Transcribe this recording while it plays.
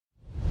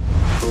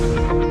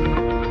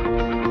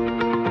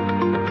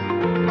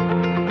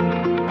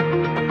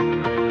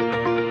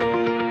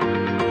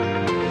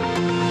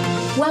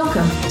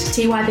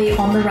TYB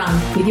On The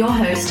Run with your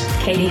host,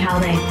 Katie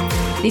Haldane.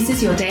 This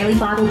is your daily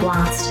Bible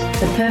blast,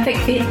 the perfect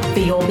fit for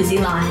your busy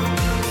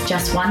life.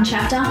 Just one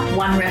chapter,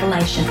 one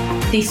revelation.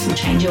 This will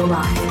change your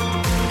life.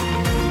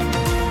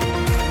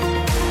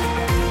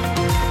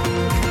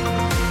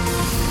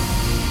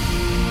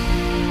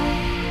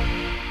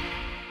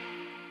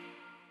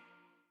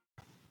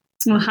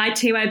 Well, hi,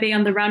 TYB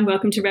On The Run.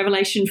 Welcome to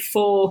Revelation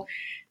 4.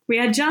 We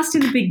are just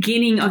in the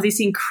beginning of this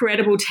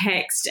incredible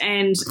text,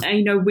 and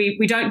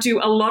we don't do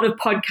a lot of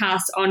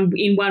podcasts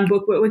in one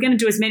book, but we're going to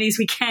do as many as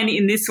we can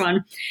in this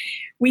one.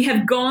 We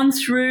have gone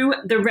through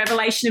the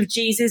revelation of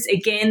Jesus.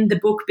 Again, the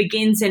book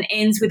begins and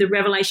ends with the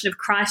revelation of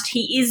Christ.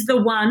 He is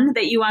the one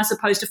that you are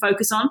supposed to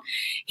focus on.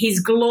 His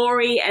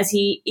glory as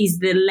he is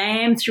the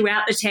Lamb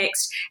throughout the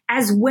text,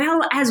 as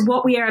well as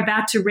what we are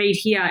about to read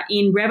here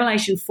in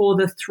Revelation 4,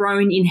 the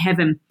throne in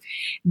heaven.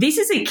 This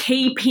is a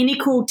key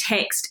pinnacle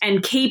text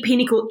and key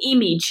pinnacle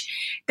image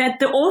that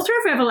the author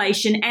of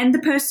Revelation and the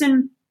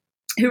person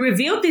who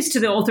revealed this to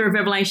the author of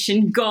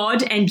Revelation,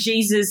 God and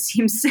Jesus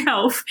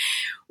himself,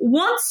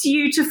 wants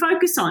you to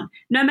focus on.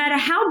 No matter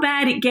how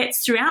bad it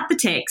gets throughout the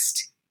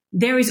text,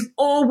 there is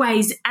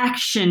always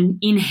action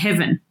in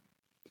heaven.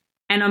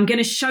 And I'm going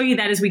to show you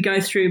that as we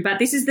go through. But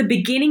this is the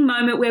beginning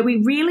moment where we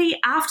really,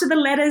 after the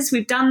letters,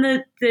 we've done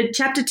the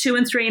chapter 2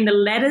 and 3 in the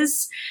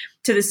letters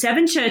to the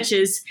 7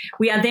 churches,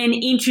 we are then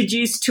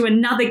introduced to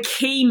another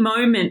key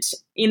moment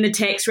in the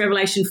text,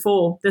 Revelation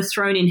 4, the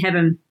throne in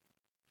heaven.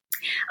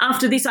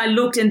 After this, I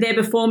looked, and there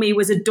before me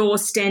was a door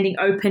standing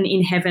open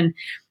in heaven.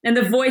 And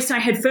the voice I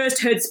had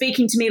first heard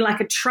speaking to me like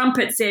a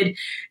trumpet said,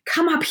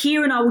 "Come up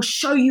here and I will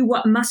show you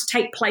what must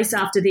take place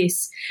after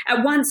this."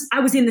 At once I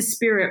was in the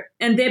Spirit,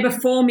 and there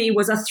before me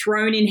was a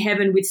throne in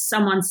heaven with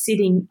someone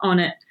sitting on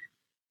it.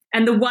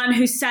 And the one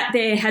who sat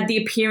there had the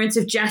appearance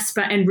of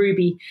jasper and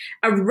ruby.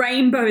 A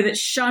rainbow that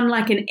shone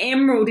like an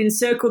emerald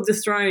encircled the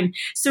throne.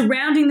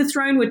 Surrounding the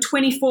throne were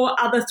 24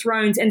 other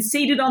thrones, and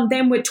seated on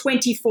them were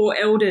 24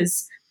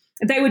 elders.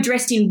 They were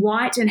dressed in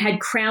white and had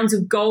crowns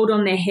of gold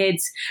on their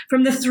heads.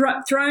 From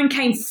the throne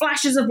came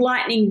flashes of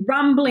lightning,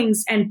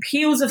 rumblings, and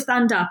peals of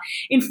thunder.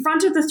 In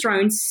front of the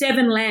throne,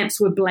 7 lamps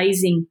were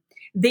blazing.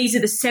 These are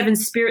the 7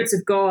 spirits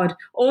of God.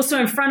 Also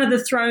in front of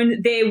the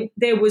throne,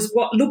 there was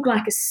what looked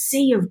like a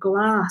sea of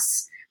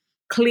glass,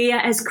 clear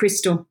as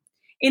crystal.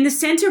 In the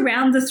center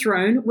around the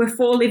throne were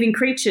 4 living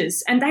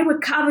creatures, and they were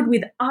covered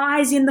with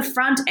eyes in the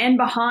front and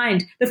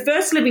behind. The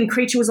first living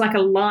creature was like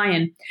a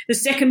lion. The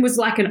second was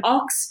like an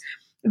ox.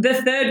 The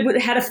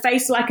third had a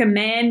face like a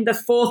man. The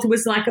fourth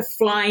was like a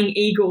flying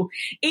eagle.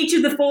 Each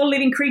of the 4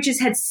 living creatures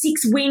had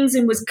 6 wings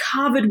and was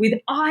covered with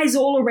eyes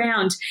all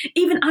around,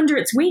 even under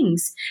its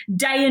wings.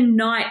 Day and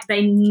night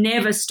they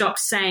never stopped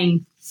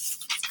saying,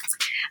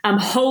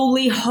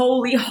 "Holy,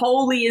 holy,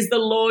 holy is the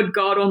Lord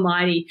God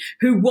Almighty,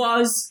 who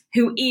was,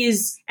 who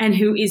is, and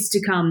who is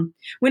to come."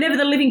 Whenever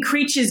the living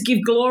creatures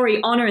give glory,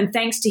 honor, and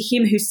thanks to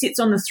him who sits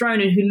on the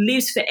throne and who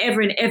lives forever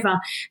and ever,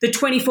 the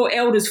 24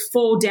 elders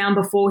fall down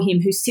before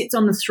him who sits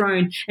on the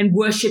throne and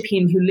worship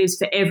him who lives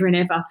forever and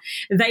ever.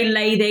 They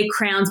lay their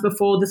crowns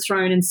before the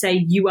throne and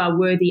say, "You are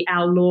worthy,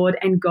 our Lord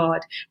and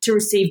God, to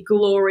receive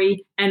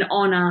glory and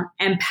honor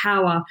and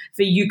power,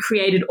 for you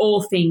created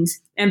all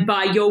things, and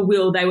by your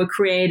will they were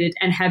created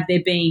and have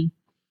their being."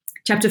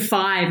 Chapter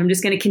 5, I'm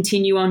just going to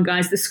continue on,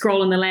 guys, the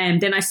scroll and the Lamb.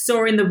 Then I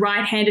saw in the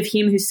right hand of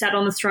him who sat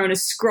on the throne a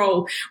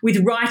scroll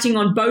with writing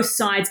on both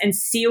sides and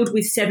sealed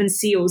with 7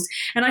 seals.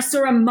 And I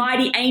saw a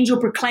mighty angel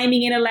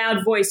proclaiming in a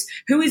loud voice,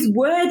 "Who is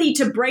worthy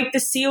to break the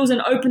seals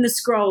and open the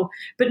scroll?"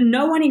 But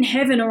no one in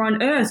heaven or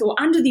on earth or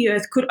under the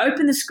earth could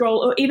open the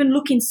scroll or even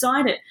look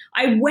inside it.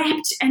 I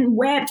wept and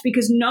wept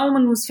because no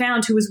one was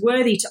found who was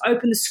worthy to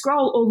open the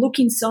scroll or look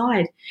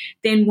inside.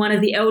 Then one of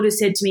the elders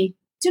said to me,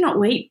 "Do not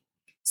weep.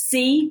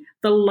 See,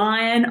 the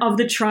Lion of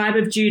the tribe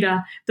of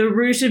Judah, the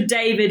Root of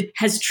David,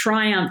 has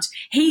triumphed.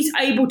 He's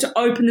able to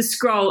open the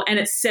scroll and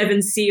its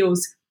 7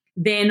 seals."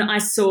 Then I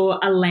saw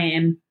a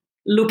lamb,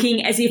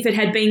 looking as if it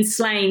had been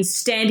slain,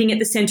 standing at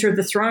the center of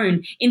the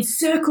throne,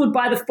 encircled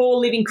by the 4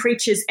 living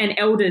creatures and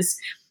elders.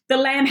 The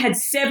lamb had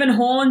 7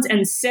 horns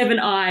and 7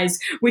 eyes,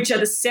 which are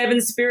the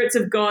 7 spirits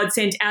of God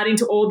sent out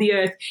into all the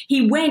earth.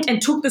 He went and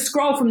took the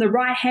scroll from the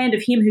right hand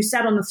of him who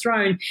sat on the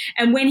throne.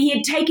 And when he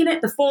had taken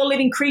it, the 4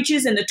 living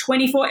creatures and the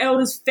 24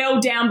 elders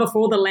fell down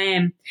before the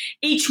lamb.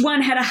 Each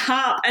one had a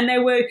harp, and they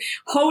were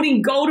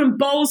holding golden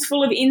bowls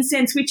full of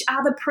incense, which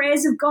are the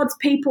prayers of God's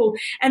people.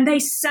 And they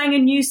sang a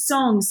new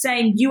song,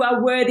 saying, "You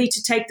are worthy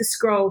to take the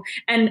scroll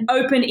and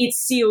open its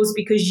seals,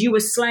 because you were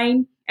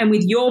slain, and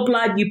with your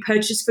blood you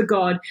purchased for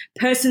God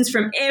persons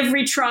from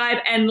every tribe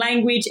and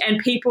language and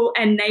people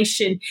and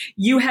nation.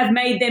 You have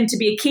made them to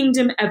be a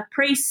kingdom of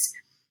priests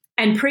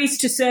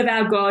to serve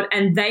our God,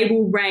 and they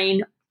will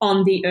reign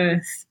on the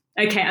earth."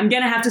 Okay, I'm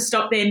going to have to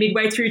stop there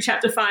midway through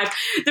chapter 5.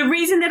 The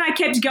reason that I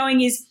kept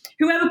going is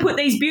whoever put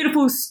these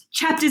beautiful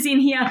chapters in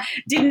here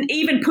didn't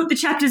even put the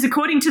chapters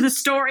according to the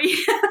story.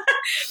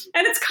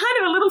 And it's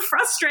kind of a little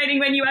frustrating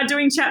when you are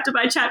doing chapter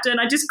by chapter,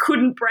 and I just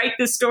couldn't break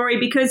the story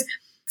because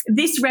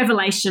this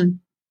revelation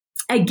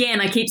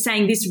again, I keep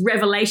saying this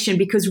revelation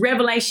because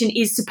revelation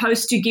is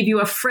supposed to give you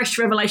a fresh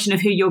revelation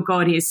of who your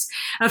God is,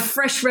 a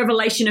fresh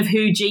revelation of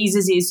who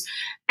Jesus is.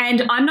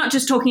 And I'm not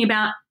just talking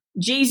about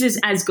Jesus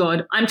as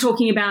God. I'm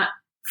talking about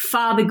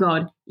Father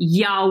God,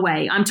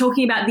 Yahweh. I'm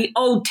talking about the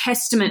Old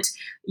Testament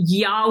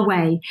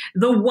Yahweh,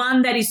 the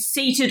one that is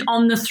seated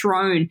on the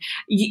throne.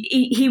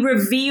 He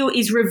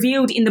is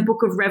revealed in the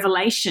book of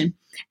Revelation.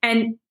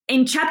 And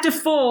in chapter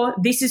 4,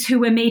 this is who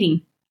we're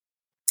meeting.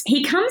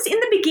 He comes in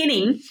the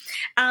beginning.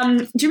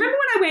 Do you remember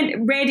when I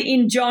read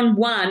in John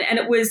 1 and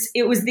it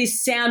was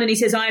this sound and he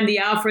says, I am the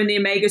Alpha and the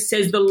Omega,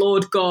 says the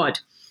Lord God.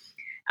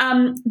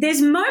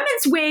 There's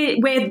moments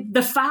where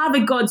the Father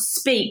God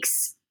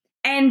speaks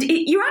and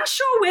you're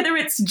unsure whether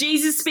it's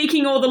Jesus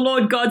speaking or the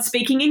Lord God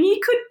speaking, and you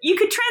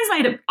could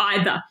translate it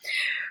either.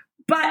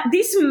 But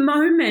this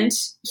moment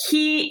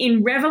here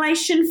in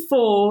Revelation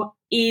 4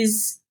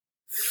 is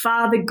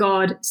Father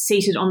God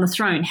seated on the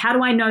throne. How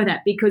do I know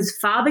that? Because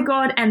Father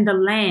God and the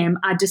Lamb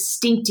are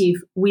distinctive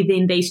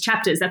within these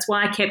chapters. That's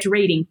why I kept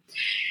reading.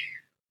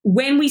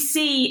 When we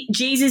see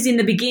Jesus in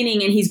the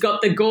beginning and he's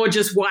got the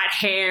gorgeous white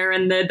hair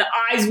and the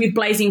eyes with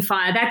blazing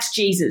fire, that's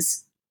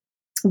Jesus.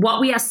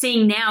 What we are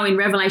seeing now in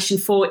Revelation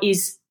 4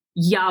 is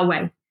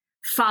Yahweh,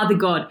 Father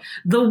God,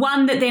 the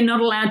one that they're not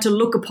allowed to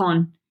look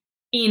upon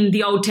in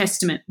the Old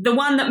Testament, the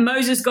one that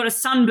Moses got a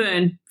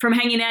sunburn from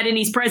hanging out in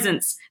his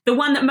presence, the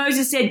one that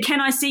Moses said, can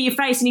I see your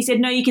face? And he said,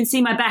 no, you can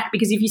see my back,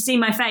 because if you see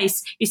my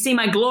face, you see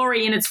my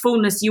glory in its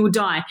fullness, you will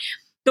die.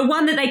 The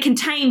one that they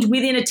contained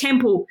within a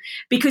temple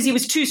because he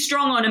was too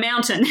strong on a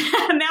mountain,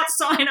 Mount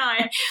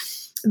Sinai.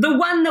 The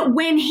one that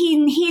when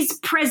in his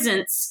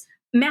presence,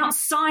 Mount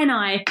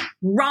Sinai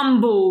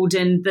rumbled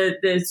and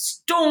the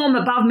storm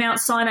above Mount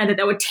Sinai, that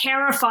they were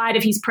terrified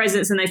of his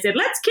presence, and they said,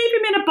 let's keep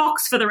him in a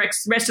box for the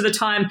rest of the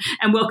time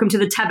and welcome to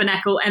the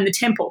tabernacle and the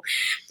temple.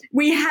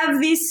 We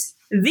have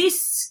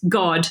this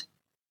God,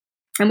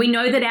 and we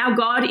know that our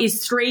God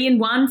is 3 in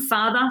 1,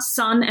 Father,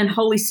 Son, and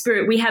Holy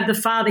Spirit. We have the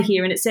Father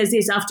here, and it says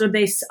this, after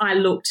this I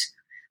looked.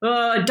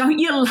 Oh, don't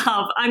you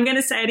love, I'm going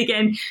to say it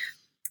again,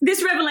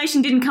 this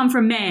revelation didn't come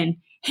from man.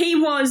 He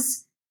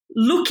was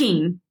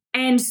looking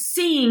and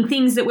seeing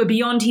things that were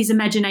beyond his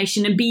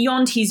imagination and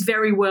beyond his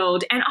very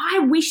world. And I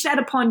wish that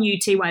upon you,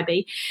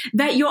 TYB,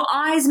 that your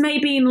eyes may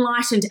be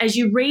enlightened as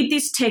you read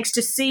this text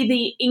to see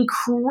the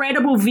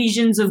incredible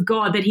visions of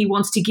God that he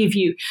wants to give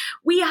you.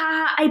 We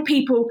are a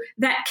people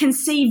that can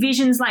see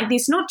visions like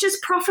this. Not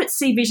just prophets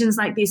see visions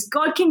like this.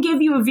 God can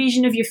give you a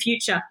vision of your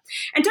future.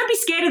 And don't be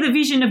scared of the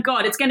vision of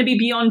God. It's going to be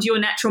beyond your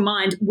natural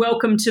mind.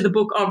 Welcome to the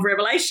book of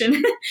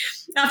Revelation.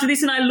 After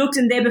this, and I looked,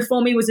 and there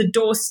before me was a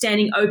door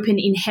standing open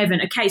in heaven.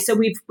 Okay, so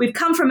we've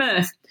come from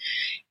earth.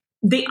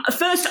 The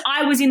first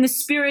I was in the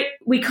spirit.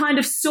 We kind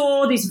of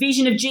saw this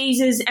vision of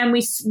Jesus, and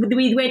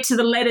we went to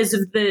the letters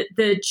of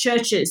the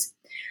churches.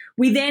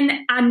 We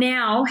then are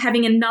now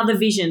having another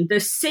vision. The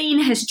scene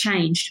has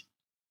changed.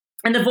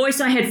 And the voice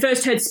I had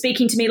first heard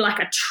speaking to me like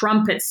a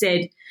trumpet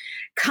said,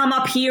 come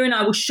up here and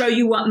I will show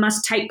you what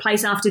must take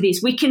place after this.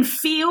 We can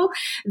feel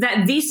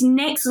that this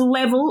next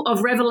level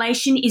of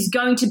revelation is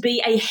going to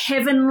be a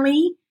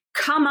heavenly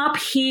come up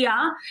here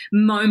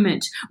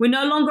moment. We're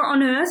no longer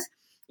on earth.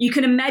 You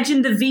can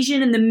imagine the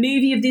vision and the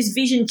movie of this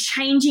vision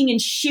changing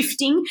and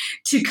shifting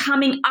to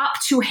coming up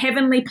to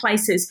heavenly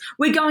places.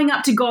 We're going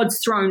up to God's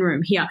throne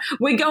room here.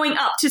 We're going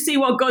up to see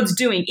what God's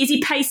doing. Is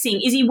he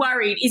pacing? Is he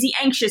worried? Is he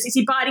anxious? Is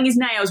he biting his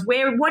nails?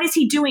 What is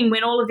he doing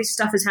when all of this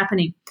stuff is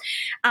happening?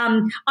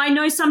 I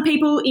know some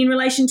people in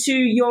relation to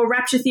your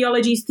rapture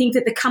theologies think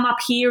that the come up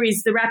here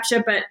is the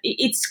rapture, but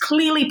it's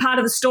clearly part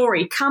of the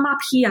story. Come up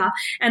here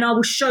and I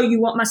will show you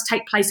what must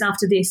take place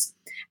after this.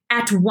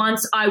 At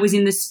once I was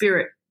in the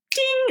spirit.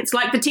 Ding! It's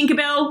like the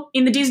Tinkerbell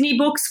in the Disney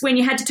books when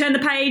you had to turn the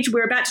page.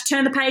 We're about to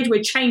turn the page.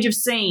 We're change of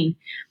scene.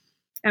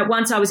 At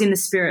once I was in the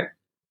spirit,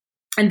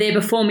 and there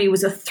before me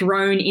was a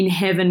throne in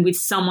heaven with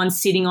someone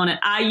sitting on it.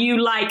 Are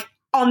you like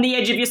on the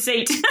edge of your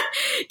seat?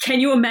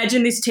 Can you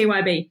imagine this,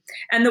 TYB?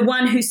 And the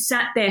one who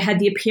sat there had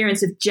the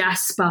appearance of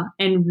jasper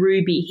and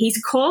ruby. He's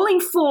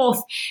calling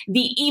forth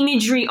the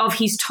imagery of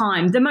his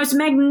time. The most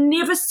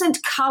magnificent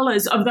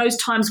colors of those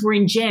times were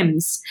in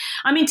gems.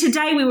 I mean,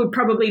 today we would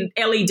probably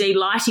LED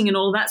lighting and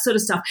all that sort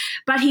of stuff,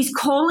 but he's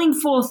calling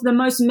forth the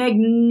most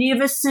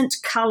magnificent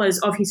colors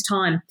of his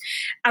time.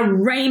 A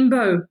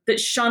rainbow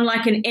that shone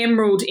like an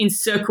emerald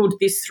encircled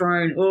this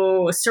throne.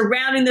 Oh,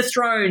 surrounding the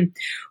throne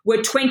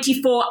were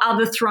 24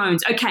 other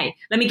thrones. Okay,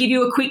 let me give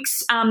you a quick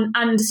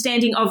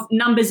understanding of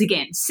numbers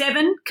again.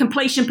 7,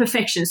 completion,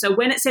 perfection. So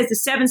when it says the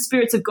 7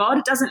 spirits of God,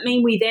 it doesn't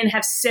mean we then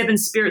have 7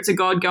 spirits of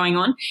God going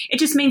on. It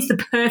just means the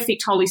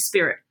perfect Holy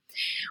Spirit.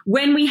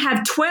 When we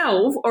have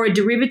 12 or a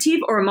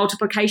derivative or a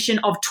multiplication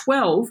of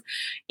 12,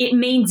 it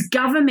means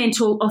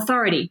governmental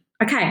authority.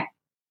 Okay,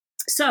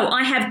 So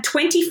I have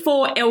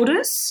 24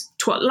 elders,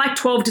 like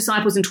 12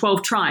 disciples and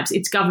 12 tribes.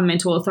 It's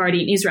governmental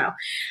authority in Israel.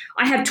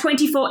 I have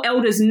 24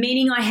 elders,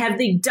 meaning I have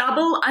the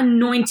double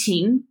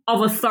anointing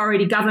of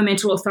authority,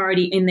 governmental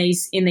authority in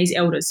these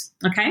elders.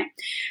 Okay.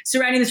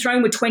 Surrounding the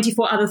throne were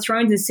 24 other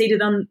thrones, and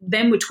seated on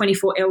them were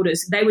 24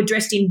 elders. They were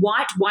dressed in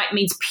white. White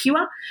means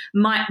pure.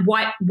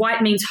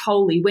 White means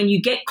holy. When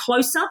you get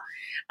closer,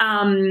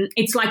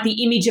 it's like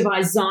the image of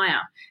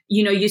Isaiah.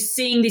 You know, you're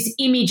seeing this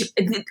image.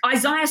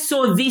 Isaiah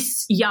saw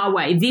this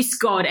Yahweh, this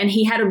God, and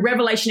he had a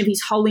revelation of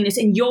his holiness,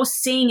 and you're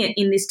seeing it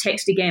in this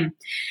text again.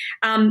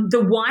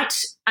 The white,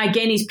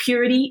 again, is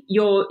purity.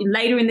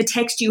 Later in the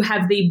text, you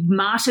have the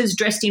martyrs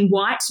dressed in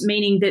white,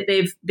 meaning that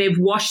they've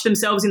washed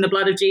themselves in the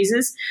blood of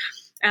Jesus.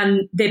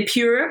 They're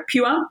pure,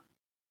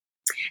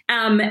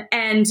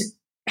 and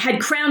had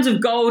crowns of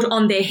gold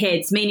on their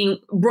heads, meaning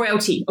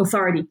royalty,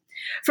 authority.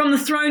 From the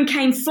throne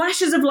came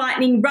flashes of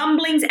lightning,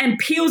 rumblings, and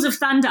peals of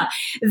thunder.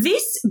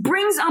 This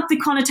brings up the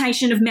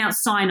connotation of Mount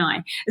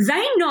Sinai.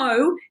 They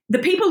know, the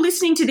people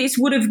listening to this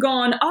would have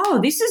gone, oh,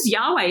 this is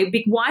Yahweh.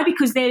 Why?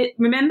 Because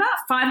remember,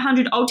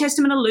 500 Old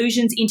Testament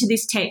allusions into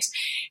this text.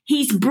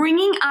 He's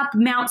bringing up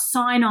Mount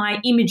Sinai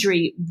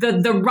imagery,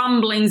 the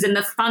rumblings and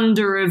the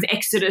thunder of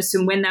Exodus,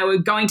 and when they were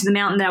going to the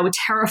mountain, they were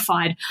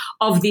terrified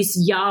of this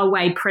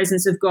Yahweh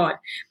presence of God.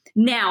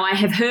 Now, I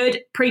have heard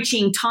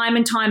preaching time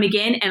and time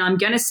again, and I'm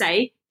going to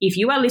say, if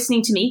you are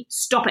listening to me,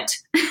 stop it.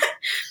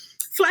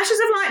 Flashes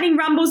of lightning,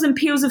 rumbles, and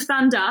peals of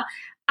thunder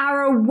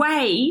are a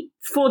way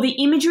for the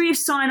imagery of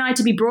Sinai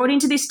to be brought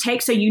into this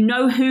text, so you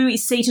know who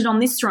is seated on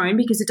this throne,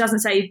 because it doesn't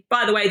say,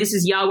 by the way, this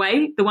is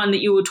Yahweh, the one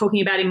that you were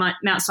talking about in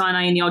Mount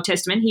Sinai in the Old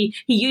Testament. He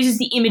uses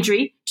the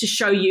imagery to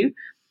show you.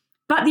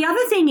 But the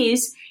other thing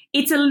is,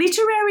 it's a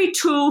literary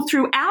tool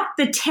throughout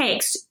the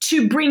text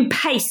to bring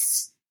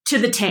pace to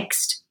the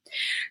text.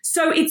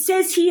 So it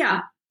says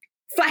here,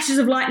 flashes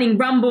of lightning,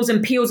 rumbles,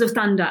 and peals of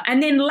thunder.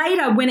 And then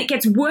later, when it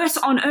gets worse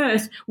on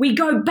earth, we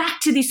go back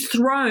to this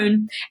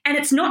throne, and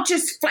it's not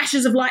just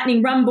flashes of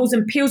lightning, rumbles,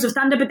 and peals of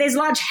thunder, but there's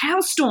large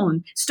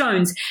hailstones.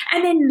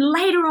 And then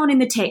later on in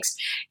the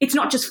text, it's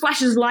not just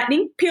flashes of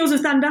lightning, peals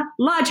of thunder,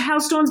 large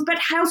hailstones, but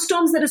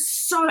hailstones that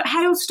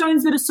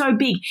are so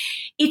big.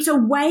 It's a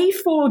way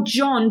for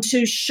John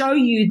to show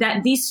you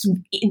that this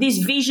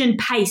vision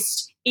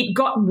paced. It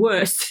got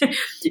worse.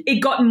 It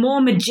got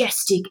more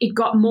majestic. It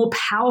got more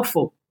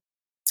powerful.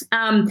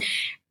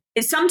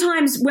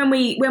 Sometimes when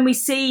we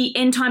see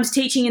end times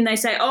teaching and they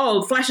say,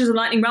 oh, flashes of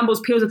lightning,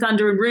 rumbles, peals of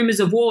thunder, and rumors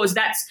of wars,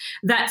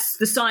 that's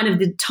the sign of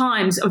the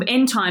times, of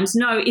end times.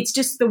 No, it's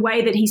just the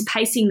way that he's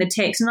pacing the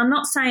text. And I'm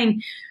not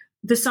saying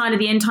the sign of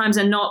the end times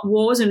are not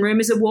wars and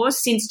rumors of wars.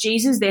 Since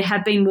Jesus, there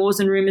have been wars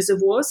and rumors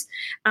of wars.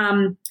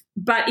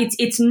 But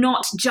it's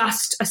not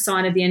just a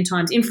sign of the end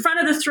times. In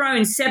front of the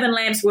throne, 7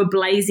 lamps were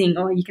blazing.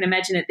 Oh, you can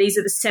imagine it. These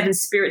are the 7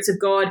 spirits of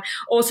God.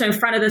 Also in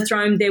front of the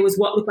throne, there was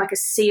what looked like a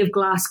sea of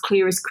glass,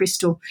 clear as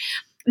crystal.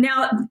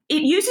 Now,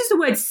 it uses the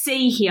word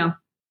sea here,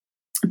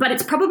 but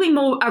it's probably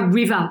more a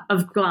river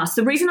of glass.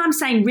 The reason I'm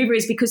saying river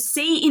is because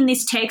sea in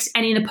this text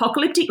and in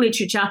apocalyptic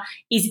literature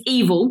is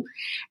evil,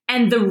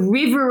 and the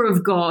river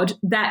of God,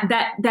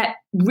 that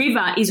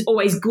river is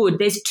always good.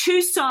 There's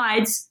 2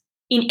 sides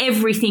in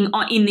everything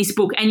in this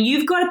book, and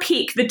you've got to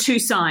pick the 2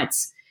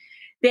 sides.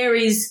 There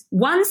is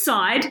one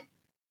side,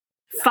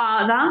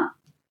 Father.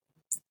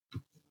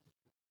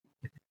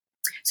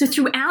 So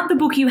throughout the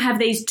book, you have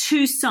these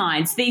 2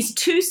 sides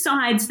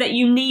that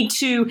you need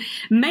to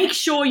make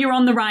sure you're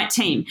on the right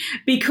team,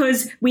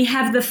 because we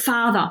have the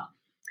Father,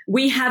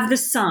 we have the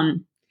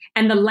Son,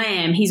 and the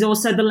Lamb. He's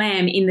also the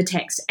Lamb in the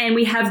text. And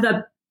we have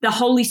the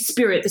Holy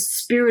Spirit, the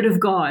Spirit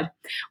of God.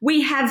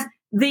 We have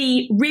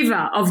the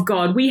river of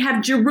God. We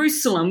have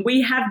Jerusalem.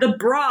 We have the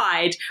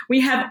bride.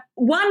 We have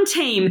one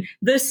team,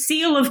 the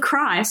seal of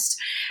Christ.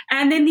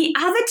 And then the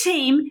other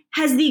team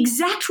has the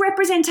exact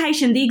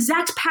representation, the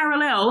exact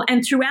parallel.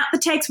 And throughout the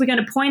text, we're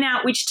going to point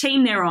out which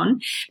team they're on.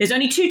 There's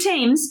only 2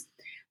 teams,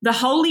 the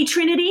Holy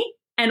Trinity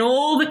and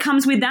all that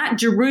comes with that,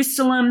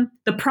 Jerusalem,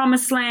 the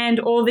Promised Land,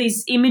 all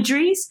these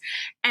imageries.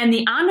 And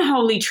the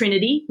unholy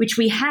Trinity, which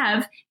we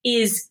have,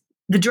 is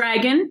the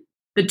dragon,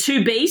 the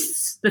 2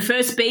 beasts, the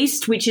first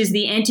beast, which is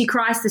the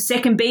Antichrist, the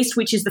second beast,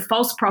 which is the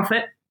false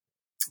prophet,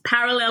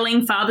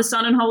 paralleling Father,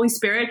 Son, and Holy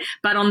Spirit,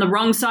 but on the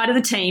wrong side of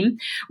the team.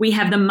 We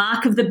have the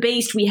mark of the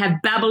beast. We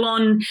have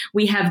Babylon.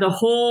 We have the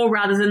whore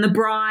rather than the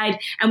bride.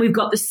 And we've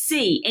got the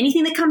sea.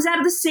 Anything that comes out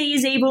of the sea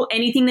is evil.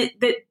 Anything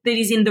that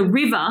is in the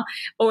river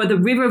or the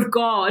river of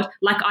God,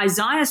 like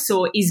Isaiah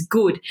saw, is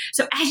good.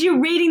 So as you're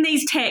reading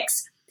these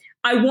texts,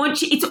 I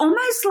want you, it's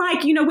almost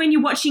like, when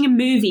you're watching a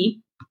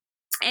movie,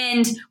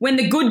 and when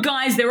the good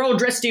guys, they're all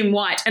dressed in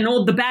white, and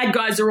all the bad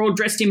guys are all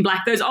dressed in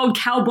black, those old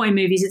cowboy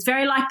movies, it's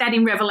very like that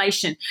in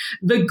Revelation.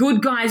 The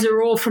good guys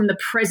are all from the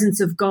presence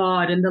of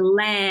God and the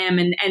Lamb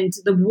and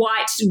the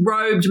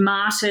white-robed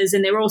martyrs,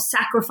 and they're all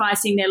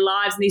sacrificing their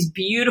lives and this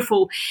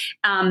beautiful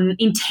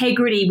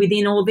integrity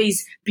within all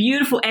these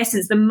beautiful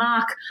essence, the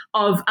mark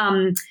of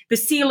the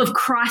seal of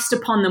Christ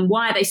upon them.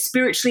 Why? They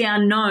spiritually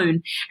are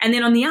known. And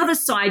then on the other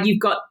side, you've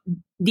got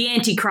the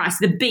Antichrist,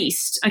 the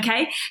beast,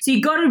 okay? So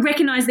you've got to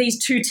recognize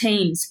these two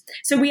teams.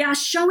 So we are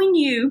showing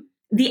you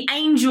the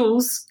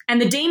angels, and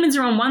the demons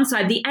are on one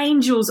side, the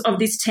angels of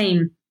this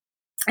team.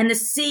 And the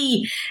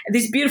sea,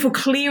 this beautiful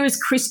clear as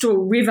crystal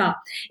river.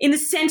 In the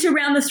center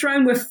around the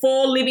throne were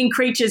 4 living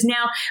creatures.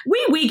 Now,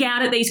 we wig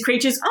out at these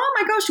creatures. Oh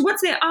my gosh,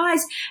 what's their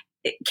eyes?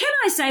 Can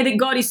I say that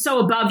God is so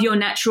above your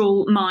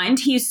natural mind?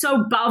 He is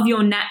so above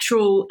your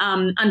natural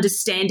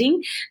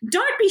understanding.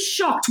 Don't be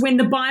shocked when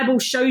the Bible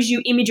shows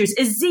you images.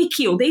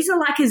 Ezekiel, these are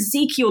like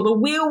Ezekiel, the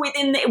wheel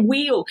within the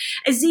wheel.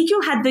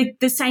 Ezekiel had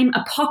the same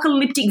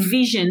apocalyptic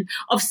vision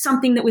of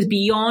something that was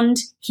beyond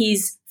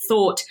his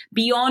thought,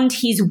 beyond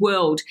his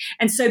world.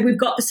 And so we've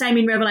got the same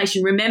in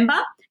Revelation. Remember,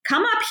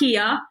 come up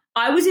here.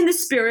 I was in the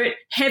spirit.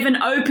 Heaven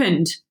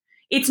opened.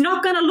 It's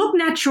not going to look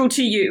natural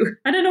to you.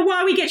 I don't know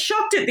why we get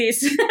shocked at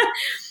this.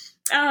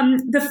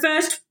 The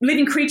first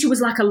living creature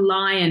was like a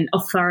lion,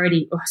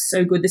 authority. Oh,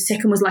 so good. The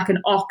second was like an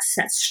ox,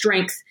 that's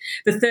strength.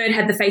 The third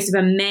had the face of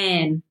a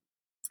man.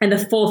 And the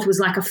fourth was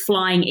like a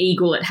flying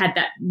eagle. It had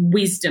that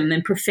wisdom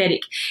and prophetic.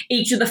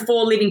 Each of the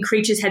 4 living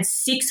creatures had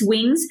 6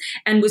 wings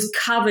and was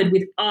covered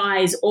with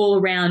eyes all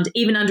around,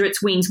 even under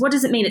its wings. What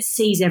does it mean? It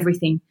sees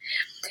everything.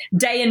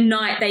 Day and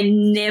night, they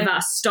never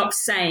stop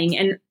saying.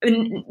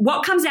 And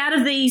what comes out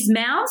of these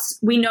mouths,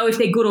 we know if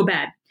they're good or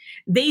bad.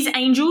 These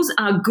angels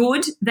are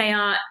good. They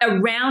are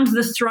around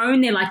the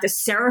throne. They're like the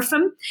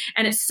seraphim.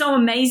 And it's so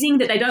amazing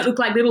that they don't look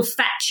like little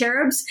fat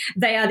cherubs.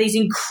 They are these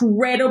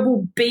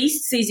incredible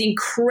beasts, these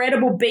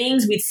incredible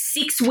beings with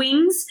 6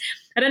 wings.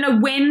 I don't know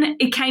when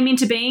it came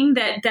into being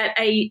that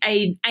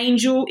a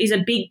angel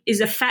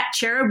is a fat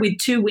cherub with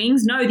 2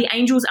 wings. No, the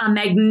angels are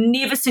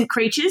magnificent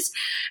creatures.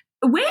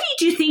 Where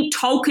did you think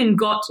Tolkien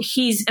got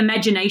his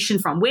imagination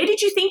from? Where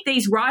did you think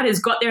these writers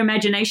got their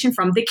imagination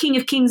from? The King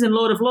of Kings and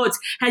Lord of Lords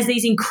has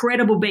these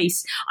incredible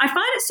beasts. I find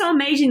it so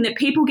amazing that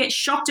people get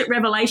shocked at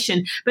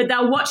Revelation, but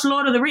they'll watch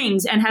Lord of the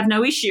Rings and have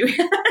no issue.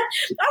 I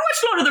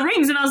watched Lord of the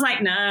Rings and I was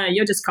like, no,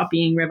 you're just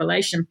copying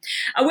Revelation.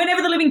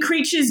 Whenever the living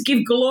creatures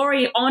give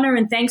glory, honor,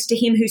 and thanks to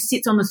him who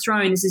sits on the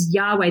throne, this is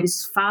Yahweh, this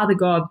is Father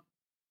God,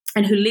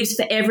 and who lives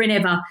forever and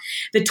ever,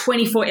 the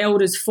 24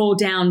 elders fall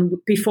down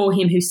before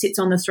him who sits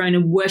on the throne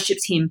and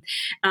worships him,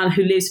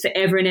 who lives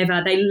forever and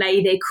ever. They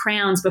lay their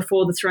crowns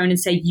before the throne and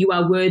say, you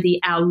are worthy,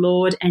 our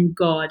Lord and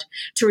God,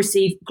 to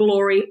receive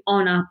glory,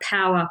 honor,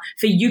 power,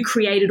 for you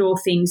created all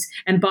things,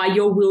 and by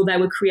your will they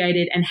were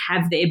created and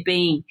have their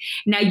being.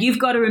 Now, you've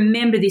got to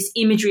remember this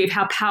imagery of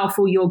how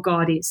powerful your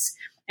God is.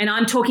 And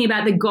I'm talking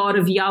about the God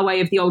of Yahweh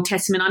of the Old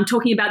Testament. I'm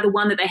talking about the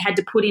one that they had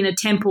to put in a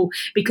temple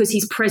because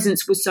his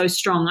presence was so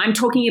strong. I'm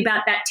talking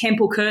about that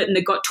temple curtain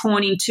that got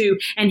torn in two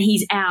and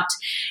he's out.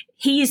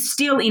 He is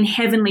still in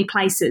heavenly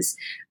places.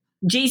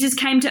 Jesus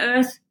came to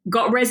earth,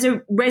 got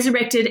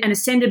resurrected and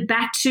ascended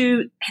back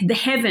to the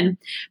heaven.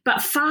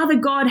 But Father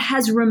God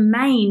has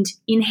remained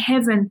in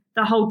heaven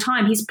the whole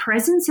time. His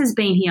presence has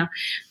been here.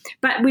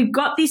 But we've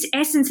got this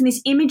essence and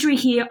this imagery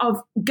here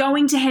of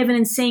going to heaven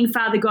and seeing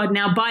Father God.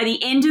 Now, by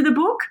the end of the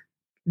book,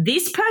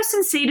 this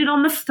person seated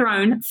on the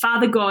throne,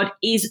 Father God,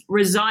 is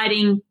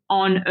residing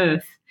on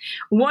earth.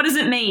 What does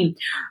it mean?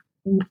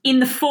 In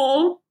the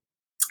fall,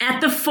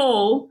 at the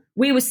fall,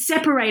 we were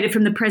separated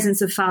from the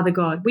presence of Father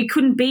God. We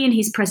couldn't be in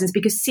his presence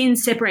because sin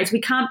separates. We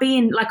can't be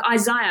in, like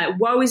Isaiah,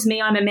 woe is me,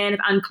 I'm a man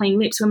of unclean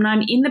lips. When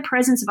I'm in the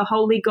presence of a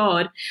holy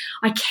God,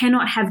 I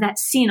cannot have that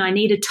sin. I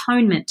need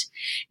atonement.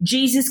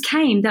 Jesus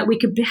came that we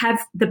could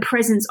have the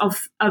presence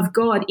of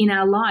God in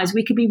our lives.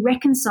 We could be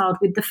reconciled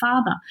with the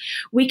Father.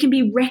 We can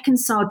be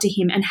reconciled to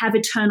him and have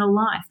eternal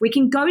life. We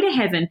can go to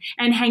heaven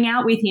and hang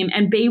out with him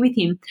and be with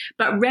him.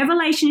 But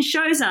Revelation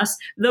shows us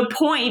the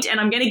point, and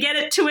I'm going to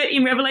get to it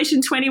in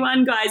Revelation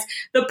 21, guys,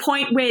 the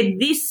point where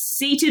this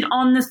seated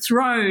on the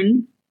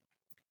throne,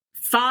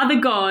 Father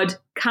God,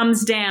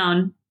 comes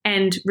down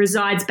and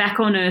resides back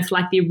on earth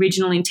like the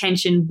original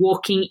intention,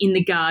 walking in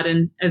the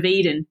Garden of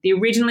Eden. The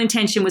original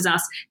intention was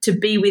us to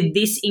be with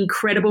this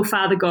incredible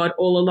Father God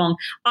all along.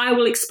 I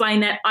will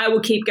explain that. I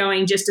will keep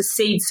going, just a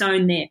seed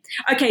sown there.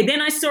 Okay,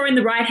 then I saw in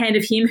the right hand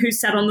of him who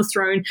sat on the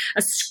throne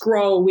a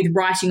scroll with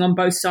writing on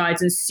both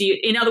sides. And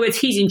in other words,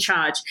 he's in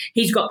charge.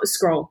 He's got the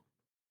scroll.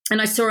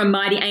 And I saw a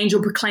mighty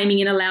angel proclaiming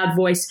in a loud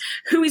voice,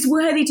 who is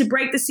worthy to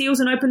break the seals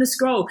and open the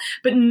scroll?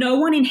 But no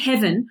one in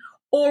heaven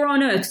or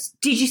on earth,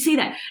 did you see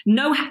that?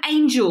 No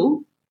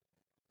angel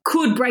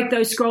could break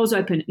those scrolls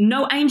open.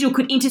 No angel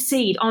could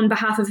intercede on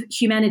behalf of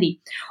humanity,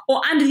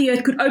 or under the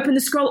earth could open the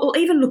scroll or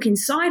even look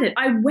inside it.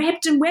 I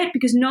wept and wept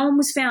because no one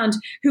was found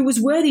who was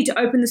worthy to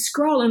open the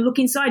scroll and look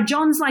inside.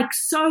 John's like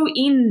so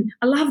in.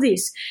 I love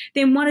this.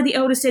 Then one of the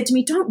elders said to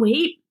me, don't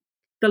weep.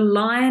 The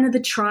Lion of the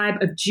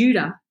tribe of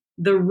Judah,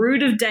 the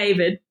Root of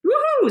David,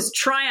 woohoo, has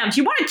triumphed.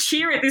 You want to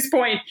cheer at this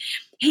point.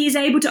 He is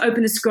able to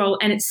open the scroll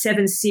and its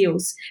 7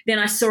 seals. Then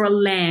I saw a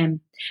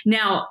lamb.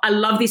 Now, I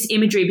love this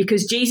imagery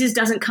because Jesus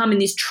doesn't come in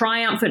this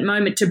triumphant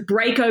moment to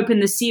break open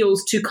the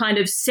seals to kind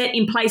of set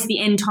in place the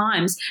end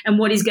times and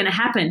what is going to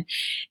happen.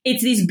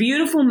 It's this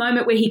beautiful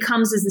moment where he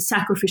comes as the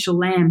sacrificial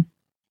lamb.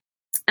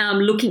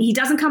 he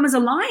doesn't come as a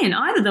lion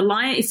either. The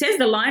lion, it says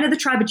the Lion of the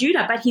tribe of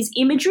Judah, but his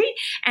imagery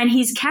and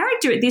his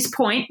character at this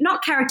point,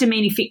 not character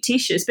meaning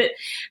fictitious, but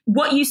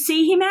what you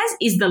see him as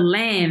is the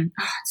lamb.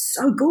 Oh, it's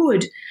so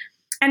good.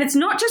 And it's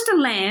not just a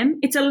lamb,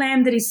 it's a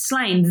lamb that is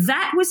slain.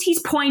 That was his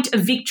point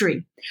of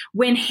victory.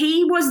 When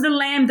he was the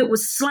lamb that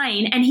was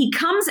slain, and he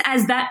comes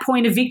as that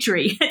point of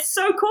victory. It's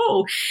so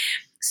cool.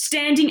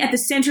 Standing at the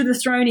center of the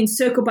throne,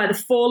 encircled by the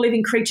 4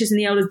 living creatures and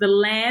the elders, the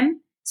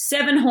lamb,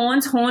 7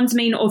 horns. Horns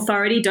mean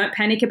authority. Don't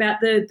panic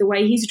about the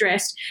way he's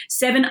dressed.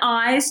 7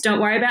 eyes. Don't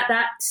worry about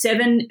that.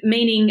 7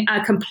 meaning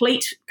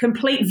complete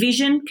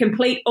vision,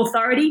 complete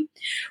authority,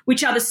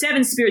 which are the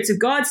 7 spirits of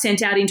God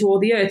sent out into all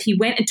the earth. He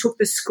went and took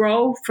the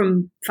scroll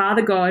from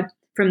Father God,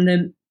 from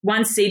the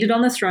one seated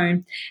on the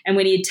throne, and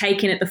when he had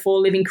taken it, the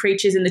 4 living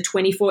creatures and the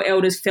 24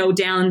 elders fell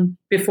down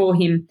before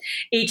him.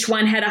 Each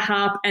one had a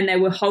harp, and they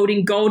were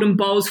holding golden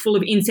bowls full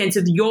of incense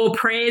of your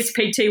prayers,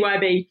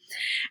 PTYB.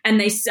 And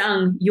they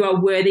sung, "You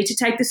are worthy to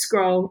take the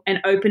scroll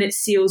and open its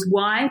seals."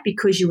 Why?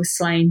 Because you were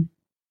slain.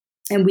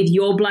 And with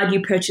your blood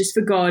you purchased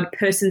for God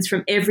persons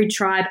from every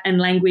tribe and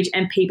language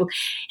and people.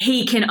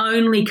 He can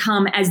only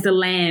come as the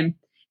Lamb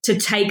to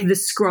take the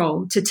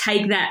scroll, to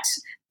take that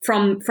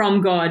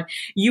from God.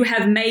 You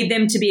have made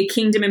them to be a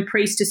kingdom and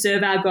priests to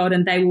serve our God,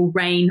 and they will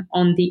reign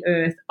on the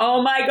earth.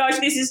 Oh my gosh,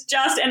 this is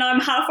and I'm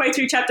halfway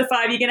through chapter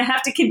 5. You're going to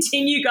have to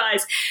continue,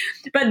 guys.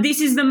 But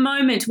this is the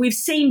moment. We've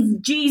seen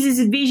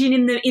Jesus' vision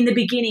in the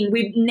beginning.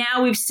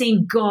 We've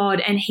seen God,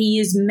 and he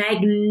is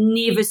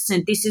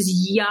magnificent. This is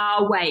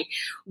Yahweh.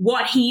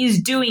 What he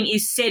is doing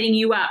is setting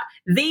you up.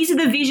 These are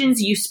the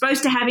visions you're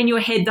supposed to have in your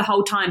head the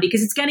whole time,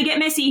 because it's going to get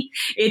messy.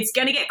 It's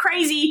going to get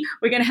crazy.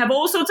 We're going to have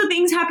all sorts of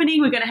things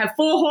happening. We're going to have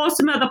 4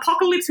 horsemen of the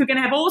apocalypse. We're going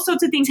to have all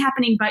sorts of things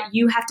happening, but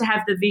you have to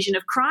have the vision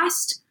of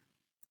Christ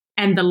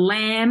and the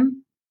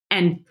Lamb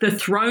and the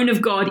throne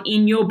of God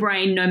in your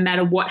brain no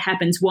matter what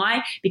happens.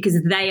 Why?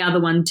 Because they are the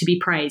one to be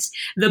praised.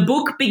 The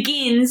book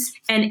begins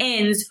and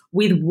ends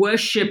with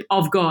worship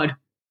of God.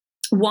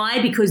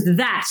 Why? Because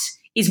that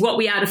is what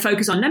we are to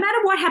focus on. No matter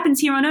what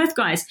happens here on earth,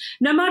 guys,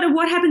 no matter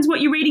what happens,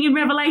 what you're reading in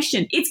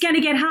Revelation, it's going to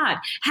get hard.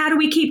 How do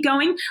we keep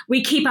going?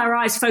 We keep our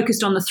eyes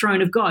focused on the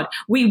throne of God.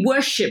 We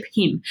worship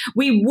him.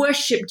 We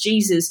worship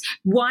Jesus.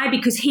 Why?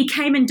 Because he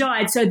came and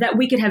died so that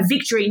we could have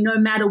victory no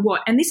matter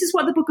what. And this is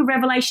what the book of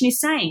Revelation is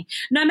saying.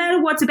 No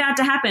matter what's about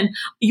to happen,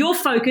 your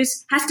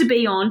focus has to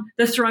be on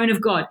the throne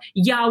of God,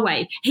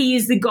 Yahweh. He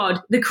is the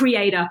God, the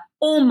creator,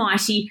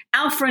 Almighty,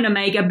 Alpha and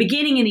Omega,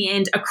 beginning and the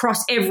end,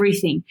 across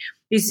everything.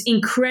 This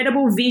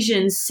incredible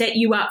vision set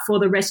you up for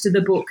the rest of the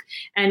book.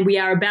 And we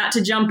are about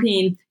to jump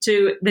in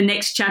to the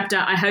next chapter.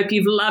 I hope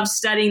you've loved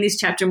studying this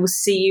chapter, and we'll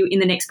see you in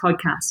the next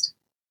podcast.